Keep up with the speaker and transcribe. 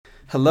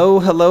Hello,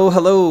 hello,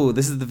 hello.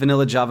 This is the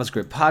Vanilla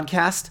JavaScript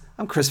Podcast.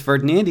 I'm Chris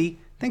Ferdinandi.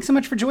 Thanks so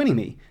much for joining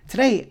me.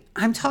 Today,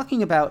 I'm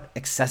talking about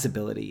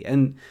accessibility,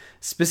 and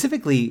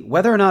specifically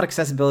whether or not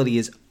accessibility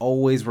is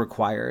always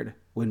required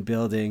when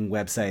building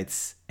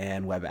websites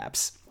and web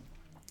apps.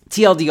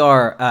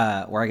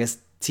 TLDR, or I guess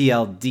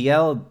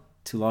TLDL,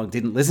 too long,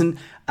 didn't listen.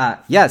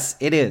 Yes,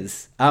 it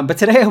is. But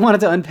today I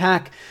wanted to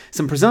unpack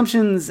some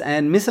presumptions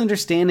and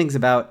misunderstandings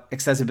about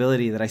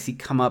accessibility that I see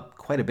come up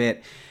quite a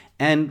bit,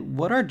 and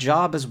what our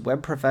job as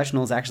web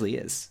professionals actually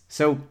is.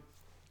 So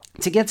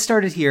to get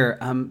started here,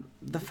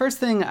 the first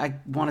thing I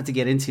wanted to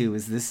get into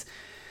is this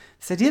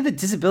idea that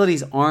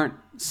disabilities aren't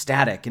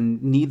static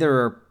and neither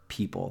are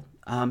people.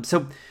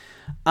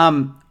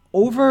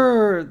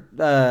 Over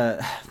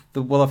a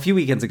few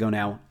weekends ago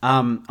now,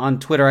 on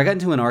Twitter, I got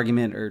into an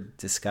argument or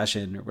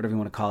discussion or whatever you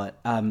want to call it,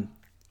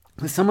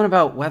 with someone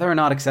about whether or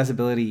not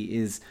accessibility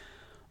is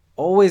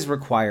always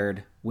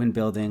required when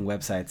building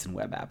websites and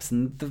web apps.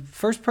 And the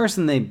first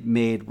person they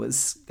made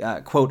was,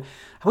 quote,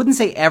 "I wouldn't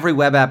say every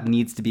web app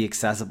needs to be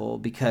accessible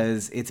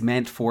because it's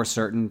meant for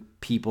certain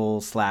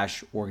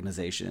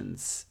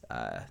people/organizations."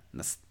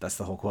 That's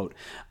the whole quote.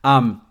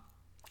 And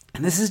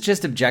this is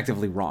just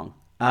objectively wrong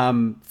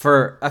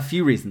for a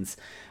few reasons.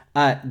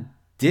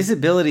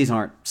 Disabilities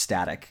aren't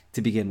static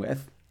to begin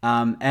with.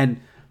 And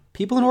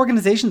people and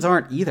organizations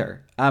aren't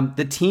either.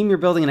 The team you're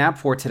building an app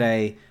for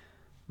today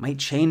might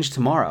change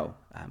tomorrow.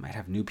 Might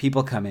have new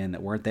people come in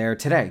that weren't there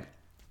today.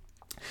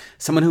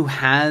 Someone who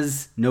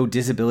has no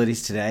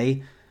disabilities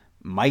today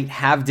might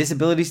have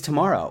disabilities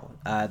tomorrow.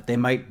 They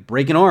might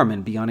break an arm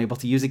and be unable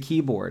to use a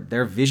keyboard.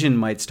 Their vision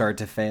might start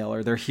to fail,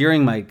 or their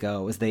hearing might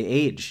go as they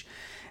age.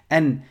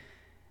 And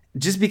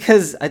just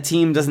because a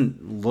team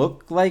doesn't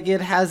look like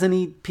it has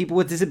any people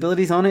with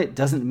disabilities on it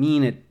doesn't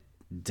mean it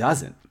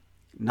doesn't.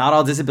 Not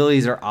all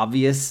disabilities are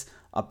obvious,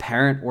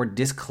 apparent, or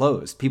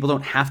disclosed. People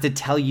don't have to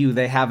tell you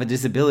they have a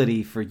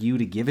disability for you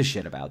to give a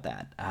shit about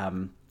that.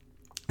 And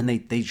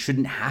they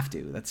shouldn't have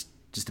to. That's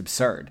just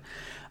absurd.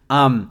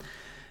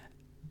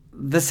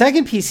 The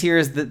second piece here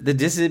is that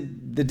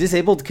the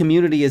disabled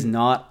community is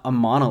not a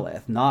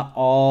monolith. Not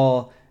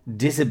all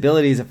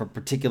disabilities of a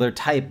particular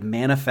type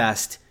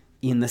manifest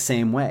in the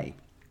same way.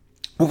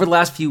 Over the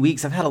last few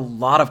weeks, I've had a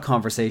lot of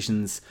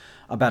conversations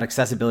about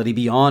accessibility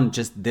beyond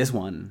just this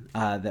one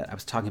that I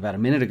was talking about a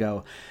minute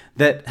ago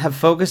that have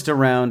focused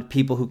around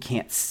people who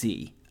can't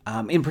see.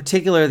 In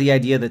particular, the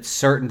idea that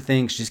certain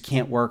things just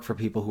can't work for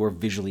people who are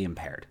visually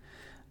impaired.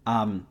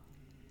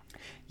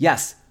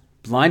 Yes,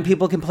 blind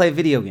people can play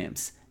video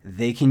games.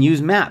 They can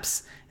use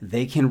maps.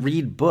 They can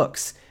read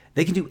books.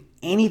 They can do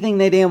anything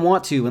they damn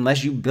want to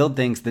unless you build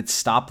things that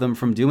stop them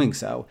from doing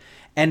so.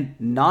 And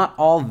not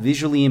all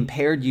visually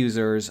impaired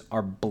users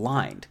are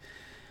blind.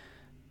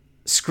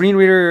 Screen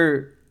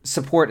reader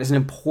support is an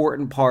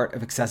important part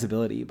of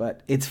accessibility,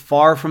 but it's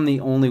far from the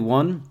only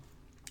one,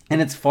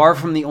 and it's far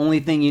from the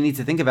only thing you need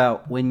to think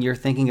about when you're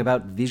thinking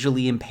about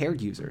visually impaired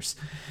users.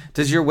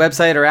 Does your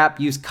website or app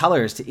use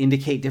colors to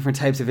indicate different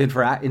types of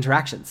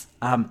interactions?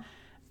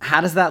 How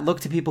does that look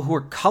to people who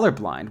are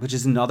colorblind, which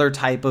is another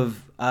type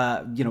of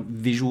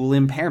visual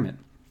impairment?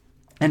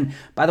 And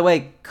by the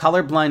way,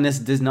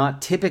 colorblindness does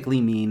not typically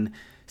mean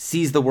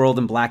sees the world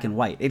in black and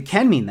white. It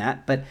can mean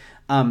that, but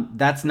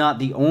that's not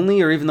the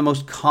only or even the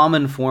most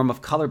common form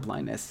of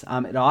colorblindness.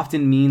 It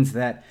often means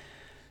that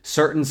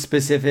certain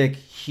specific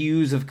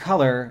hues of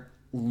color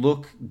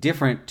look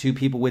different to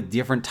people with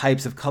different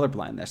types of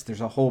colorblindness.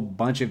 There's a whole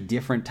bunch of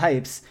different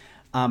types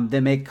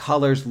that make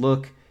colors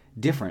look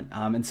different.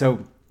 And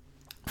so,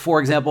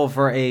 for example,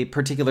 for a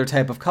particular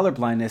type of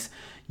colorblindness,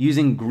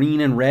 using green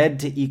and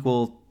red to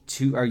equal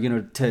to, or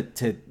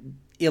to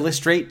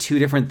illustrate two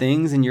different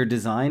things in your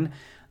design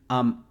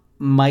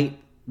might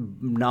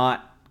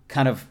not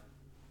kind of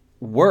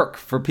work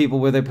for people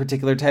with a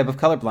particular type of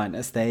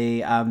colorblindness.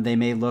 They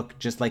may look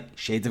just like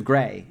shades of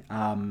gray,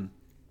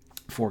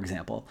 for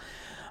example.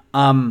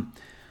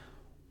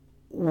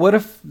 What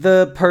if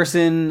the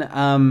person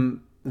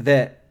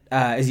that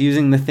is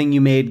using the thing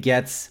you made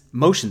gets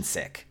motion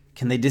sick?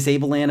 Can they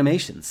disable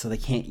animations so they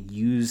can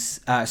use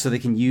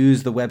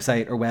the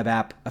website or web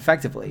app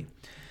effectively?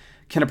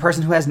 Can a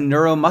person who has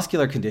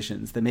neuromuscular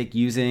conditions that make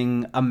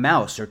using a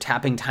mouse or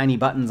tapping tiny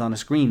buttons on a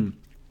screen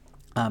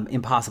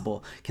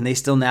impossible, can they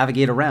still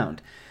navigate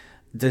around?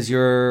 Does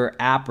your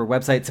app or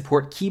website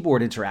support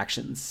keyboard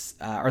interactions?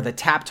 Are the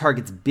tap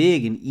targets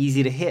big and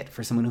easy to hit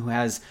for someone who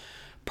has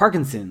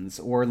Parkinson's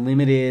or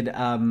limited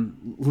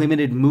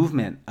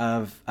movement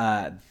of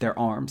their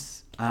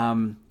arms?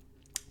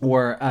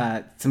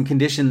 Or some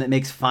condition that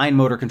makes fine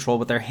motor control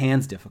with their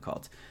hands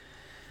difficult?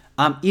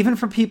 Even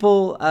for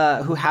people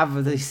who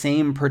have the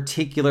same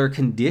particular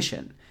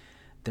condition,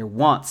 their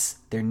wants,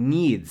 their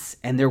needs,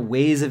 and their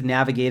ways of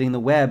navigating the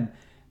web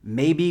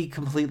may be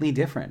completely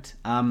different.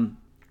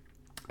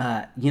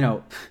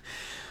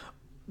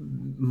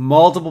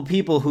 Multiple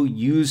people who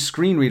use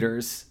screen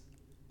readers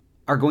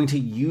are going to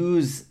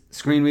use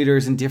screen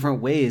readers in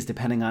different ways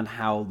depending on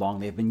how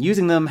long they've been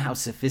using them, how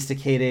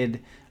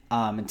sophisticated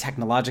and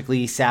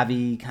technologically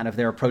savvy kind of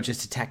their approaches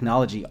to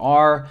technology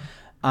are.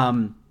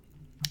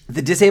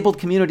 The disabled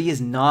community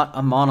is not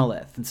a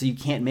monolith, and so you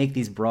can't make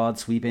these broad,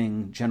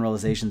 sweeping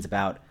generalizations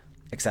about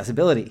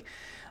accessibility.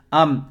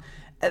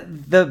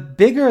 The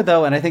bigger,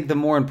 though, and I think the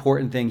more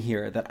important thing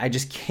here that I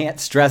just can't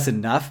stress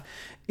enough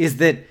is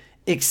that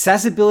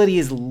accessibility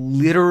is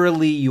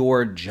literally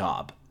your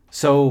job.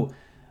 So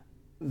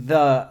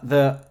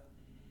the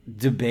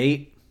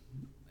debate,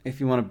 if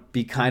you want to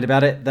be kind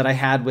about it, that I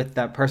had with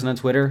that person on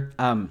Twitter,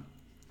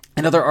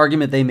 another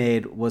argument they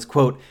made was,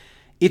 quote,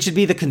 "It should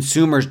be the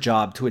consumer's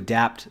job to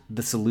adapt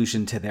the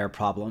solution to their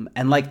problem."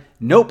 And like,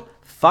 nope,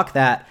 fuck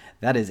that.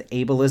 That is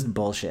ableist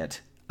bullshit.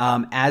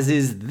 As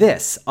is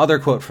this other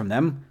quote from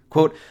them,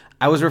 quote,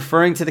 "I was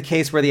referring to the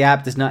case where the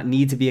app does not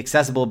need to be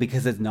accessible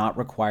because it's not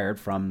required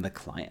from the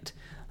client."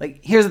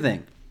 Like, here's the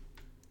thing.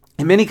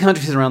 In many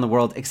countries around the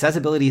world,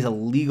 accessibility is a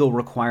legal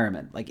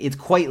requirement. Like, it's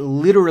quite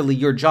literally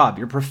your job,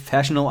 your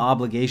professional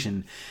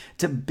obligation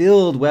to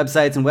build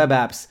websites and web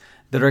apps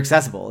that are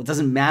accessible. It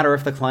doesn't matter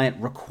if the client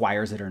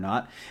requires it or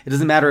not. It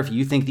doesn't matter if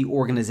you think the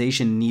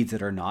organization needs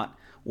it or not,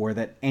 or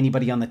that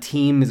anybody on the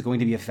team is going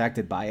to be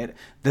affected by it.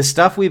 The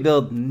stuff we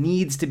build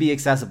needs to be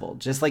accessible,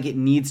 just like it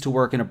needs to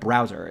work in a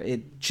browser.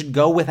 It should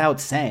go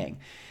without saying.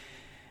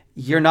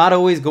 You're not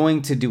always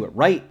going to do it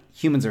right.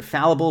 Humans are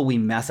fallible. We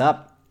mess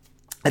up.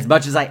 As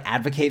much as I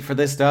advocate for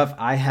this stuff,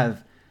 I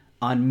have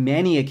on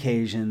many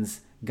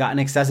occasions gotten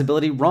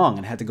accessibility wrong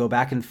and had to go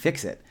back and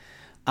fix it.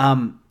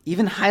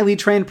 Even highly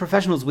trained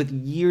professionals with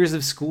years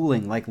of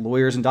schooling, like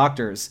lawyers and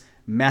doctors,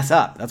 mess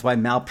up. That's why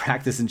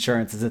malpractice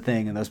insurance is a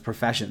thing in those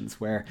professions,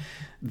 where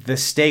the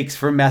stakes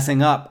for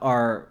messing up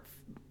are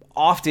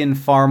often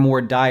far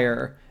more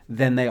dire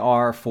than they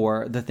are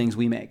for the things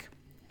we make.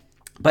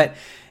 But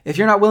if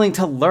you're not willing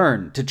to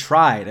learn, to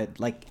try, to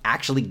like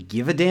actually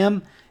give a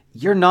damn,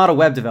 you're not a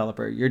web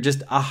developer. You're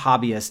just a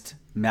hobbyist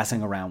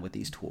messing around with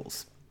these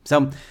tools.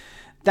 So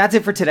that's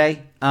it for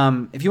today.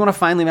 If you want to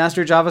finally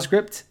master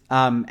JavaScript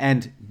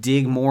and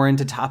dig more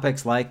into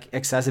topics like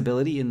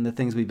accessibility and the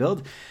things we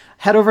build,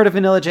 head over to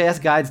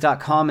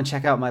vanillajsguides.com and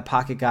check out my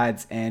pocket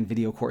guides and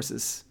video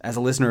courses. As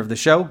a listener of the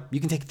show, you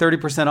can take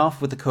 30%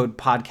 off with the code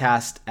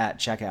podcast at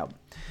checkout.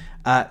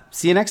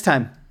 See you next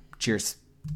time. Cheers.